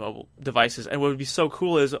Windows mobile devices. And what would be so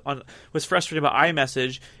cool is, what's frustrating about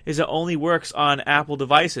iMessage is it only works on Apple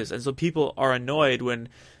devices, and so people are annoyed when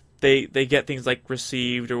they get things like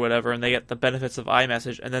received or whatever, and they get the benefits of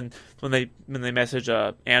iMessage, and then when they message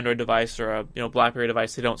a Android device or a BlackBerry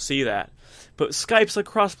device, they don't see that. But Skype's a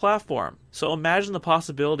cross-platform, so imagine the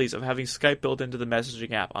possibilities of having Skype built into the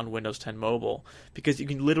messaging app on Windows 10 Mobile, because you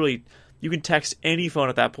can text any phone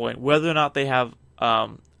at that point, whether or not they have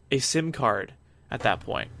a SIM card at that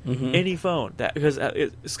point. Mm-hmm. Any phone, because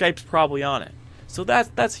Skype's probably on it. So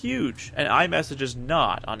that's huge, and iMessage is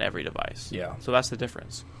not on every device. Yeah. So that's the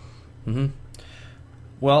difference. Mm-hmm.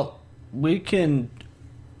 Well,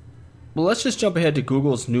 let's just jump ahead to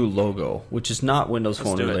Google's new logo, which is not Windows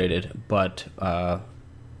Phone related, but I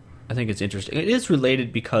think it's interesting. It is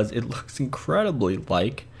related because it looks incredibly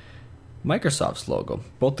like Microsoft's logo,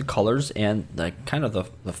 both the colors and kind of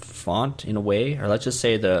the font in a way, or let's just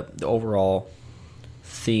say the overall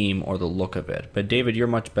theme or the look of it. But David, you're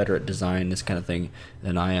much better at design, this kind of thing,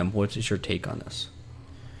 than I am. What is your take on this?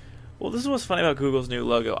 Well, this is what's funny about Google's new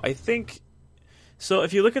logo. I think So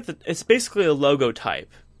if you look at it's basically a logo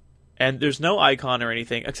type. And there's no icon or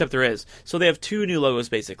anything, except there is. So they have two new logos,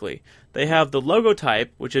 basically. They have the logo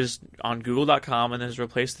type, which is on Google.com and has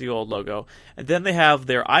replaced the old logo. And then they have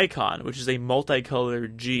their icon, which is a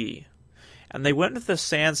multicolored G. And they went with the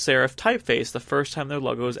sans serif typeface the first time their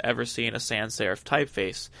logo was ever seen a sans serif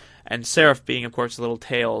typeface. And serif being, of course, little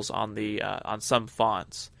tails on on some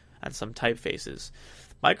fonts and some typefaces.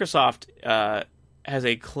 Microsoft has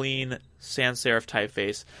a clean sans serif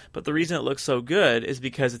typeface, but the reason it looks so good is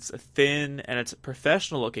because it's thin and it's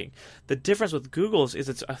professional looking. The difference with Google's is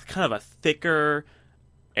it's kind of a thicker,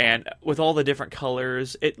 and with all the different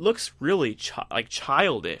colors, it looks really like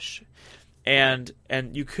childish. And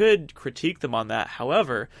you could critique them on that.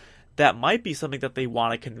 However, that might be something that they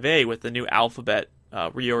want to convey with the new alphabet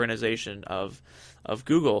reorganization of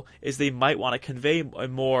Google. Is they might want to convey a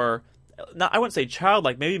more, I wouldn't say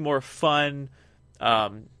childlike, maybe more fun.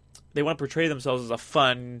 They want to portray themselves as a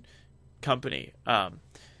fun company,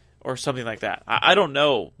 or something like that. I don't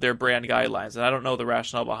know their brand guidelines, and I don't know the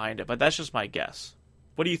rationale behind it, but that's just my guess.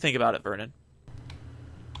 What do you think about it, Vernon?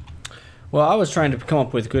 Well, I was trying to come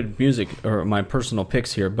up with good music or my personal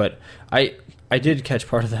picks here, but I did catch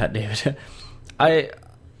part of that, David. I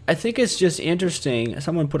think it's just interesting.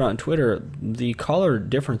 Someone put on Twitter the color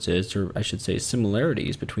differences, or I should say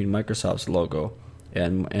similarities, between Microsoft's logo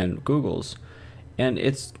and Google's. And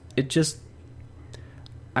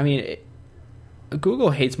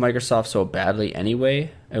Google hates Microsoft so badly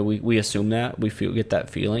anyway. And we assume that. We get that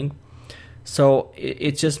feeling. So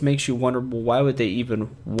it just makes you wonder, well, why would they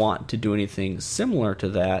even want to do anything similar to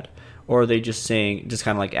that? Or are they just saying, just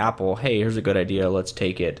kind of like Apple, hey, here's a good idea, let's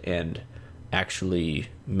take it and actually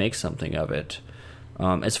make something of it.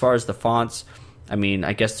 As far as the fonts,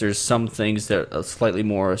 I guess there's some things that are slightly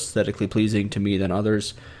more aesthetically pleasing to me than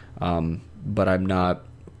others. But I'm not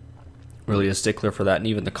really a stickler for that, and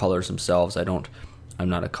even the colors themselves, I'm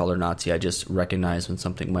not a color Nazi. I just recognize when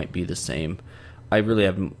something might be the same. I really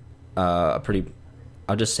have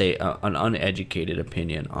I'll just say an uneducated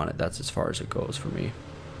opinion on it. That's as far as it goes for me.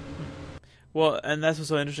 Well, and that's what's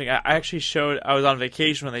so interesting. I actually I was on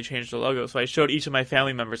vacation when they changed the logo, so I showed each of my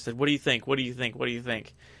family members, said, what do you think? What do you think? What do you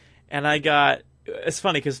think? And it's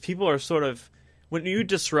funny because people are sort of, when you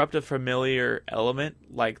disrupt a familiar element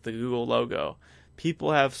like the Google logo,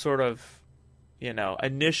 people have sort of,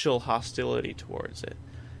 initial hostility towards it.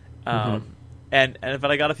 And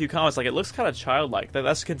but I got a few comments like, it looks kind of childlike.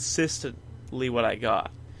 That's consistently what I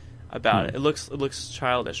got about it. It looks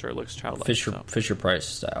childish, or it looks childlike. Fisher Price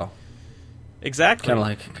style. Exactly. Kind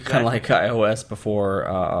of like iOS before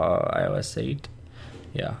iOS 8.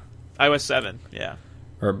 Yeah. iOS 7. Yeah.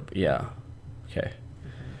 Okay.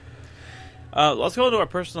 Let's go into our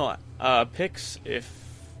personal picks if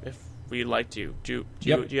we'd like to. Do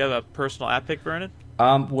you have a personal app pick, Vernon?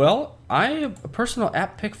 Well, a personal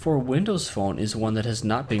app pick for Windows Phone is one that has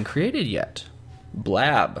not been created yet.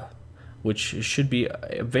 Blab, which should be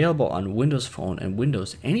available on Windows Phone and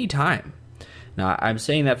Windows anytime. Now, I'm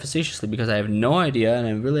saying that facetiously because I have no idea, and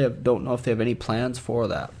I really don't know if they have any plans for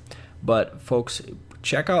that. But, folks,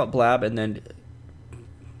 check out Blab and then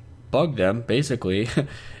bug them, basically,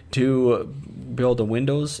 to build a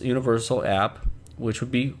Windows Universal app, which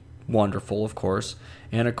would be wonderful, of course,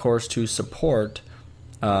 and, of course, to support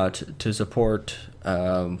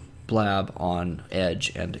Blab on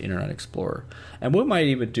Edge and Internet Explorer. And we'll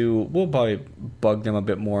probably bug them a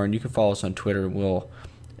bit more, and you can follow us on Twitter, and we'll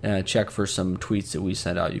check for some tweets that we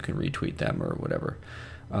send out. You can retweet them or whatever.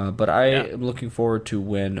 But I am looking forward to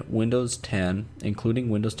when Windows 10, including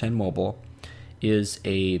Windows 10 Mobile, is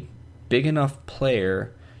a big enough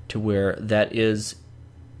player to where that is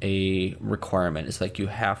a requirement. It's like you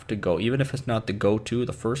have to go, even if it's not the go-to,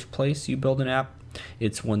 the first place you build an app,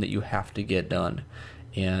 it's one that you have to get done.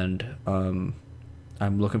 And I'm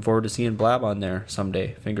looking forward to seeing Blab on there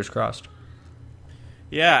someday. Fingers crossed.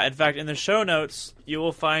 Yeah, in fact, in the show notes, you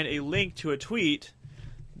will find a link to a tweet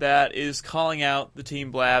that is calling out the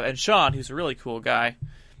team Blab and Sean, who's a really cool guy,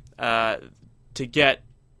 to get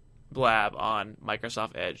Blab on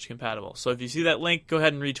Microsoft Edge compatible. So if you see that link, go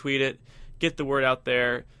ahead and retweet it. Get the word out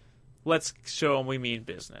there. Let's show them we mean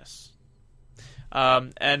business.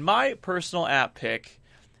 And my personal app pick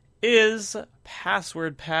is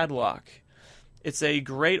Password Padlock. It's a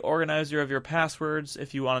great organizer of your passwords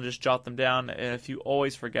if you want to just jot them down, and if you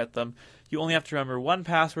always forget them. You only have to remember one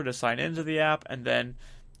password to sign into the app, and then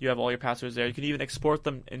you have all your passwords there. You can even export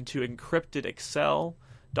them into encrypted Excel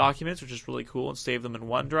documents, which is really cool, and save them in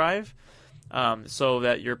OneDrive. so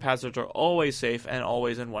that your passwords are always safe and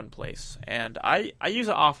always in one place. And I use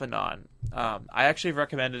it off and on. I actually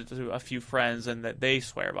recommended it to a few friends, and that they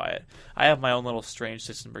swear by it. I have my own little strange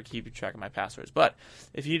system for keeping track of my passwords. But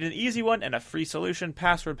if you need an easy one and a free solution,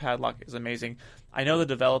 Password Padlock is amazing. I know the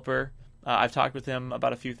developer. I've talked with him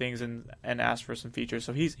about a few things and asked for some features,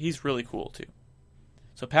 so he's really cool too.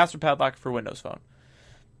 So Password Padlock for Windows Phone.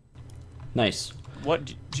 Nice.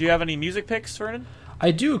 What do you have any music picks, Vernon?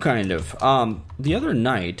 I do, kind of. The other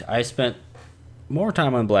night, I spent more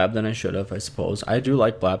time on Blab than I should have, I suppose. I do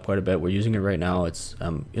like Blab quite a bit. We're using it right now. It's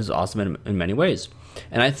awesome in many ways.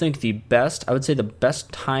 And I think the best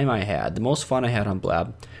time I had, the most fun I had on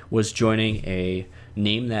Blab, was joining a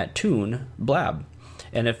Name That Tune Blab.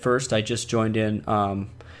 And at first, I just joined in,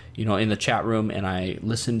 in the chat room, and I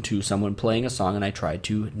listened to someone playing a song, and I tried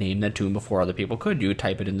to name that tune before other people could. You would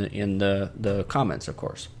type it in the comments, of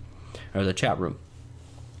course, or the chat room.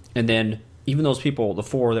 And then even those people, the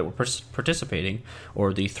 4 that were participating,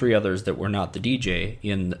 or the 3 others that were not the DJ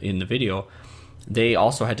in the video, they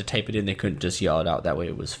also had to type it in. They couldn't just yell it out. That way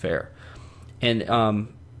it was fair. And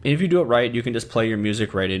if you do it right, you can just play your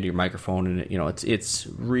music right into your microphone, and it's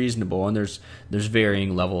reasonable. And there's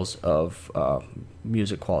varying levels of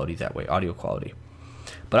music quality that way, audio quality.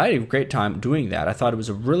 But I had a great time doing that. I thought it was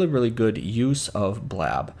a really, really good use of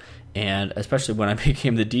Blab. And especially when I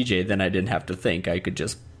became the DJ, then I didn't have to think. I could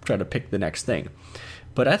just try to pick the next thing.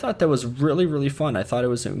 But I thought that was really, really fun. I thought it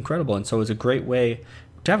was incredible. And so it was a great way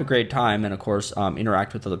to have a great time and, of course,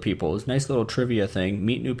 interact with other people. It was a nice little trivia thing,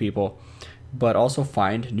 meet new people, but also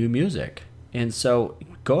find new music. And so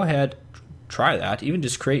go ahead, try that. Even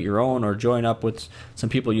just create your own or join up with some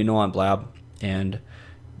people you know on Blab. And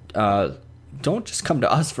don't just come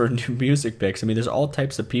to us for new music picks. I mean, there's all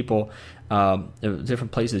types of people,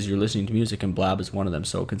 different places you're listening to music, and Blab is one of them.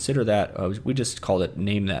 So consider that. We just called it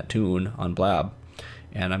Name That Tune on Blab.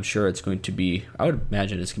 And I'm sure it's going to be, I would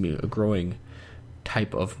imagine it's going to be a growing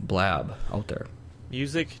type of Blab out there.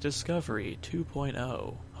 Music Discovery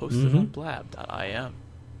 2.0, hosted on blab.im.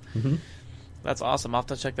 Mm-hmm. That's awesome. I'll have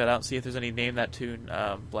to check that out and see if there's any Name That Tune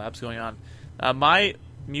Blabs going on. My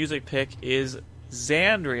music pick is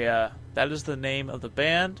Xandria. That is the name of the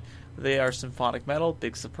band. They are symphonic metal,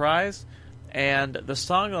 big surprise. And the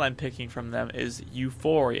song that I'm picking from them is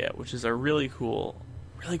Euphoria, which is a really cool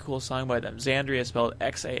song by them. Xandria spelled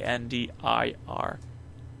Xandir.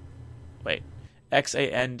 Wait,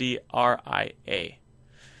 Xandria.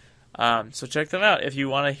 So check them out if you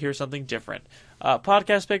want to hear something different.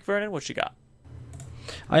 Podcast pick, Vernon, what you got?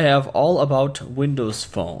 I have All About Windows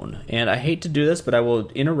Phone. And I hate to do this, but I will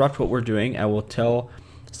interrupt what we're doing. I will tell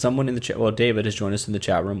someone in the chat. Well, David has joined us in the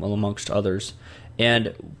chat room, amongst others.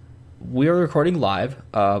 And we are recording live.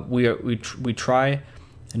 We try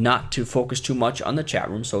not to focus too much on the chat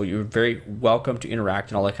room, so you're very welcome to interact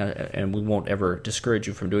and all that kind of, and we won't ever discourage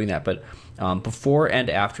you from doing that. But before and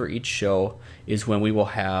after each show is when we will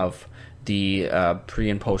have the pre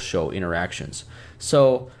and post show interactions.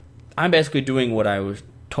 So I'm basically doing what I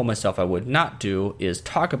told myself I would not do, is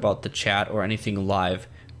talk about the chat or anything live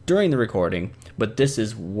during the recording. But this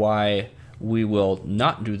is why we will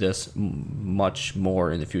not do this much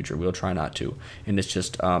more in the future. We'll try not to. And it's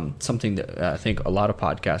just something that I think a lot of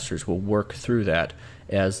podcasters will work through that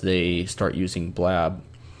as they start using Blab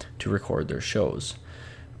to record their shows.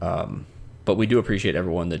 But we do appreciate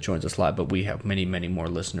everyone that joins us live, but we have many, many more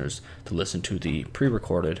listeners to listen to the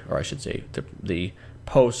pre-recorded, or I should say, the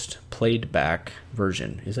post-played-back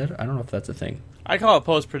version. Is that? I don't know if that's a thing. I call it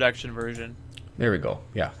post-production version. There we go,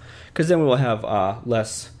 yeah. Because then we will have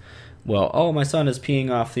less... Well, oh, my son is peeing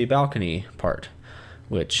off the balcony part,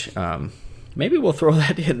 which maybe we'll throw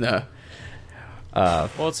that in the...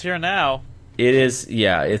 well, it's here now. It is,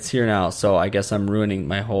 yeah, it's here now. So I guess I'm ruining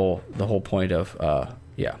the whole point of,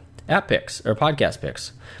 app picks, or podcast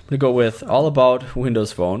picks. I'm going to go with All About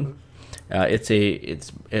Windows Phone.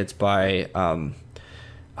 It's by, no,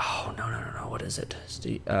 what is it?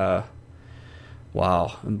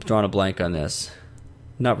 Wow, I'm drawing a blank on this.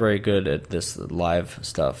 Not very good at this live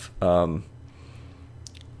stuff.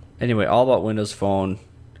 Anyway, All About Windows Phone.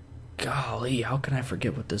 Golly, how can I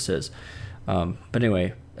forget what this is? But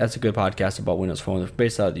anyway, that's a good podcast about Windows Phone. They're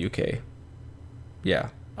based out of the UK. Yeah.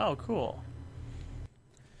 Oh, cool.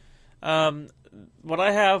 What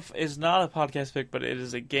I have is not a podcast pick, but it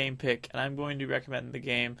is a game pick, and I'm going to recommend the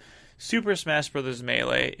game Super Smash Bros.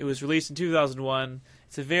 Melee. It was released in 2001.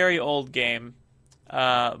 It's a very old game,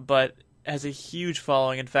 but has a huge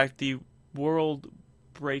following. In fact, the world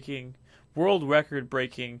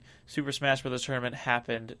record-breaking Super Smash Bros. Tournament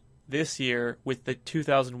happened this year with the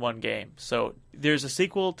 2001 game. So there's a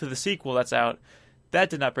sequel to the sequel that's out that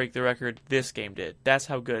did not break the record. This game did. That's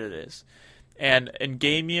how good it is. And in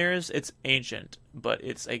game years, it's ancient, but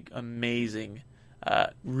it's an amazing,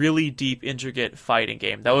 really deep, intricate fighting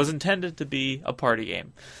game that was intended to be a party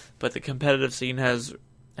game, but the competitive scene has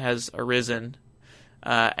arisen,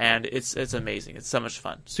 and it's amazing. It's so much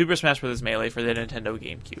fun. Super Smash Bros. Melee for the Nintendo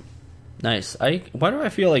GameCube. Nice. Why do I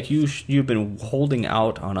feel like you've been holding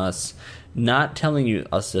out on us, not telling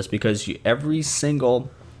us this, because every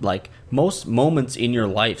single, like, most moments in your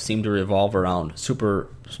life seem to revolve around Super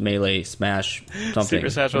Melee, Smash, something. Super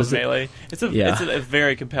Smash Bros. Melee. It's a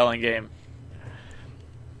very compelling game.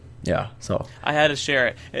 Yeah, so I had to share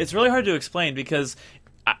it. It's really hard to explain because,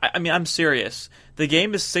 I mean, I'm serious. The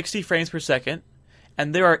game is 60 frames per second,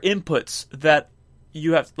 and there are inputs that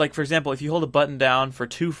you have, like, for example, if you hold a button down for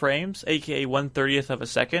 2 frames, aka 1/30th of a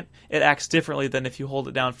second, it acts differently than if you hold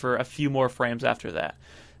it down for a few more frames after that.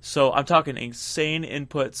 So I'm talking insane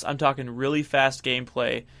inputs. I'm talking really fast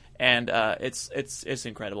gameplay, and it's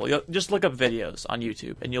incredible. You'll just look up videos on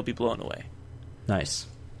YouTube, and you'll be blown away. Nice.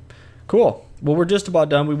 Cool. Well, we're just about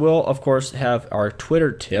done. We will, of course, have our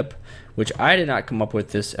Twitter tip, which I did not come up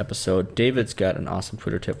with this episode. David's got an awesome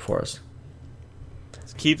Twitter tip for us.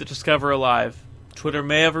 Let's keep the Discover alive. Twitter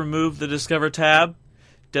may have removed the Discover tab.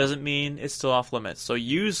 Doesn't mean it's still off limits. So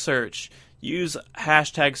use search. Use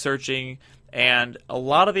hashtag searching. And a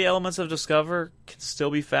lot of the elements of Discover can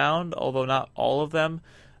still be found, although not all of them.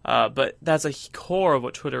 But that's a core of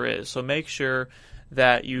what Twitter is. So make sure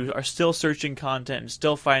that you are still searching content and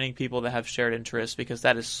still finding people that have shared interests, because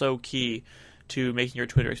that is so key to making your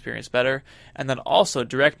Twitter experience better. And then also,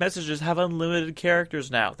 direct messages have unlimited characters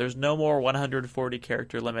now. There's no more 140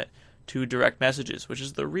 character limit to direct messages, which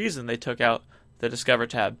is the reason they took out the Discover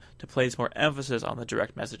tab, to place more emphasis on the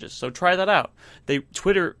direct messages. So try that out.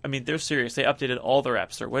 Twitter, I mean, they're serious. They updated all their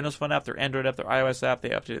apps. Their Windows Phone app, their Android app, their iOS app.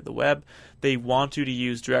 They updated the web. They want you to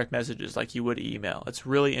use direct messages like you would email. It's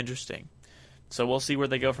really interesting. So we'll see where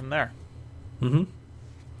they go from there. Mm-hmm.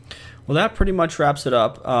 Well, that pretty much wraps it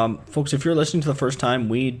up. Folks, if you're listening to the first time,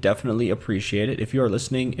 we definitely appreciate it. If you are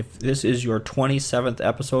listening, if this is your 27th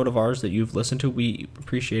episode of ours that you've listened to, we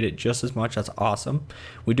appreciate it just as much. That's awesome.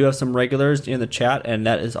 We do have some regulars in the chat, and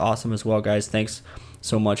that is awesome as well, guys. Thanks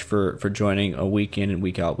so much for joining a week in and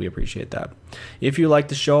week out. We appreciate that. If you like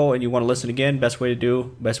the show and you want to listen again, best way to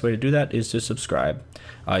do that is to subscribe.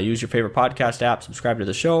 Use your favorite podcast app, subscribe to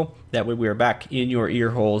the show. That way we are back in your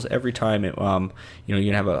ear holes every time you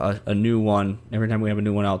can have a new one. Every time we have a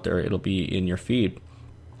new one out there, it'll be in your feed.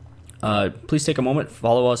 Please take a moment,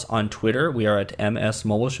 follow us on Twitter. We are at MS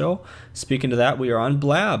Mobile Show. Speaking to that, we are on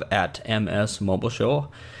Blab at MS Mobile Show.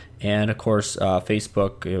 And, of course,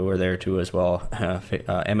 Facebook, we're there too as well,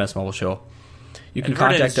 MS Mobile Show. You can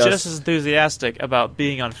contact us. Just as enthusiastic about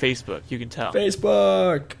being on Facebook, you can tell.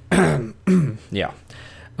 Facebook! Yeah.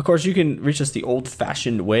 Of course, you can reach us the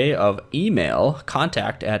old-fashioned way of email,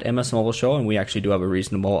 contact at MS Mobile Show, and we actually do have a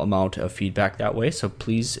reasonable amount of feedback that way, so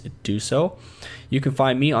please do so. You can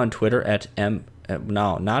find me on Twitter at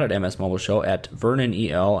not at MS Mobile Show, at Vernon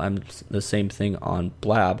EL. I'm the same thing on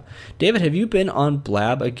Blab. David, have you been on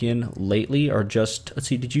Blab again lately, or just, let's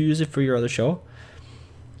see, did you use it for your other show?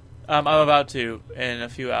 I'm about to in a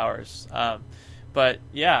few hours. But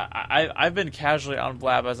yeah, I've been casually on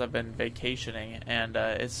Blab as I've been vacationing, and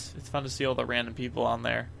it's fun to see all the random people on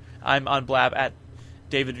there. I'm on Blab at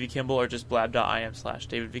David V. Kimball, or just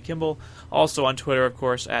blab.im/David V. Kimball. Also on Twitter, of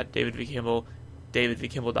course, at David V. Kimball.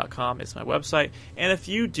 DavidVKimball.com is my website. And if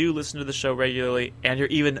you do listen to the show regularly, and you're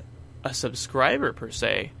even a subscriber per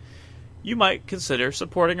se, you might consider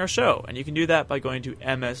supporting our show. And you can do that by going to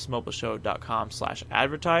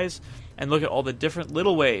msmobileshow.com/advertise and look at all the different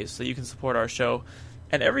little ways that you can support our show.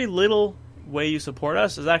 And every little way you support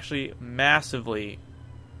us is actually massively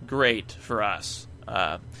great for us.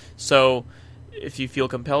 So if you feel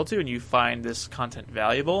compelled to and you find this content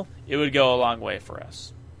valuable, it would go a long way for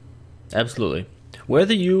us. Absolutely.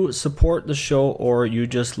 Whether you support the show or you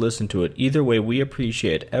just listen to it, either way, we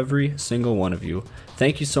appreciate every single one of you.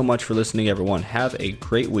 Thank you so much for listening, everyone. Have a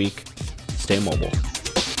great week. Stay mobile.